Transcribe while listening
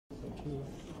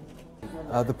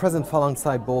The present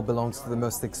Falangcai bowl belongs to the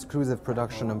most exclusive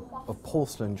production of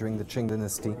porcelain during the Qing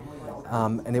dynasty,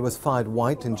 and it was fired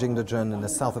white in Jingdezhen in the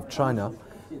south of China,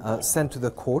 sent to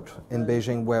the court in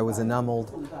Beijing, where it was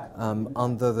enameled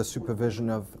under the supervision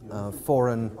of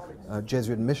foreign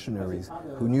Jesuit missionaries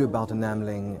who knew about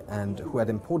enameling and who had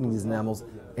imported these enamels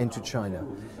into China.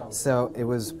 So it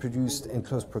was produced in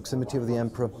close proximity of the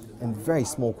emperor in very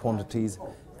small quantities,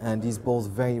 and these bowls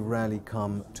very rarely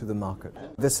come to the market.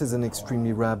 This is an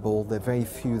extremely rare bowl. There are very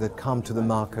few that come to the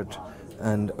market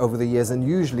and over the years, and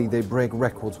usually they break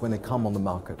records when they come on the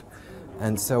market.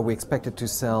 And so we expect it to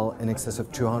sell in excess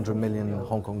of 200 million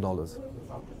Hong Kong dollars.